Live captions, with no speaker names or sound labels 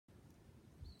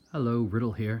Hello,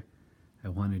 Riddle here. I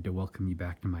wanted to welcome you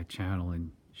back to my channel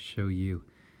and show you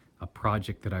a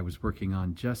project that I was working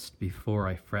on just before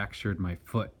I fractured my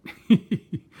foot.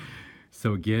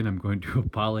 So again, I'm going to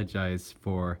apologize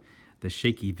for the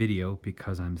shaky video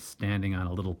because I'm standing on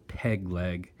a little peg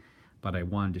leg, but I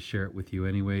wanted to share it with you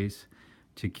anyways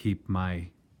to keep my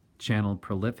channel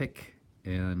prolific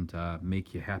and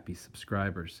make you happy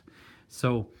subscribers.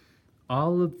 So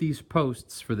all of these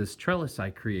posts for this trellis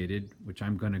I created, which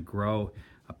I'm going to grow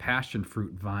a passion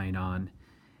fruit vine on,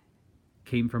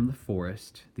 came from the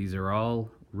forest. These are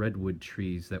all redwood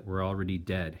trees that were already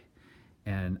dead.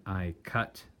 And I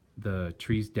cut the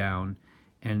trees down,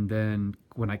 and then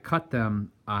when I cut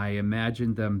them, I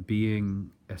imagined them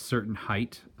being a certain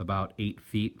height, about 8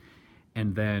 feet,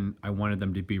 and then I wanted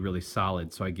them to be really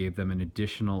solid, so I gave them an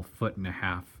additional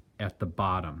 1.5 feet at the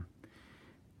bottom.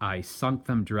 I sunk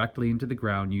them directly into the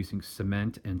ground using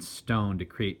cement and stone to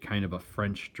create kind of a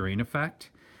French drain effect,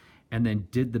 and then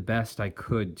did the best I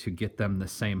could to get them the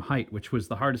same height, which was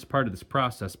the hardest part of this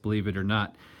process, believe it or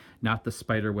not. Not the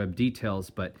spiderweb details,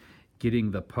 but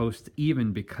getting the posts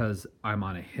even, because I'm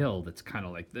on a hill that's kind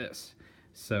of like this.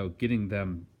 So getting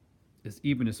them as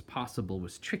even as possible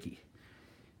was tricky.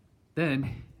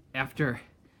 Then, after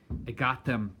I got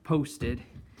them posted,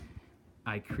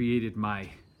 I created my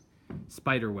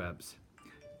spider webs.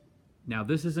 Now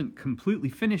this isn't completely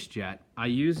finished yet. I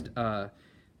used a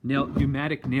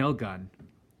pneumatic nail gun,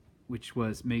 which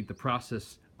made the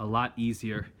process a lot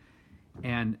easier,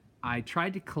 and I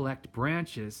tried to collect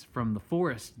branches from the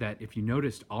forest that, if you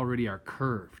noticed, already are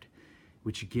curved,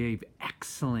 which gave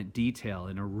excellent detail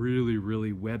and a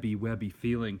really webby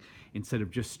feeling instead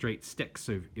of just straight sticks.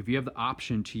 So if you have the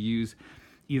option to use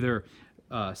either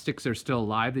sticks that are still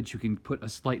alive that you can put a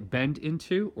slight bend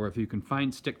into, or if you can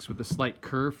find sticks with a slight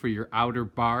curve for your outer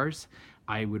bars,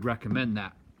 I would recommend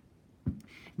that.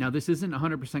 Now this isn't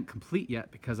 100% complete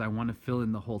yet because I want to fill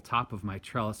in the whole top of my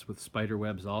trellis with spider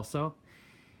webs also,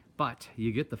 but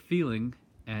you get the feeling,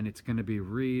 and it's going to be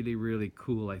really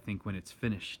cool, I think, when it's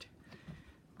finished.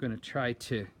 I'm going to try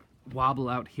to wobble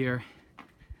out here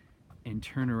and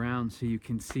turn around so you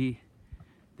can see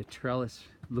the trellis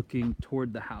looking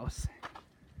toward the house.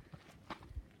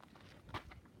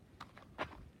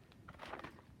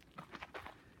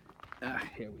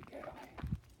 Here we go.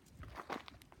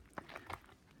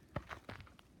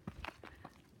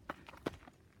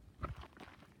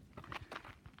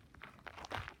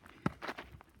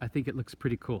 I think it looks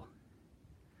pretty cool.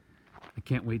 I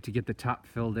can't wait to get the top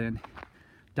filled in.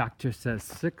 Doctor says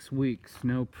 6 weeks,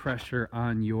 no pressure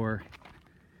on your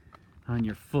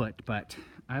foot, but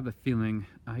I have a feeling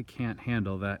I can't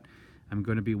handle that. I'm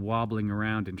going to be wobbling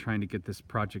around and trying to get this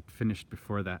project finished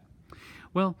before that.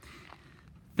 Well,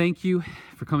 thank you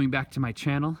for coming back to my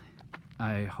channel.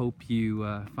 I hope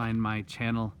you find my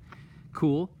channel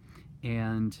cool,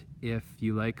 and if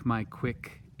you like my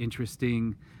quick,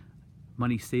 interesting,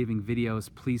 money-saving videos,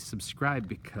 please subscribe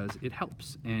because it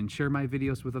helps, and share my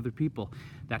videos with other people.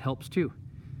 That helps too.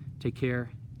 Take care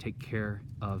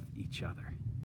of each other.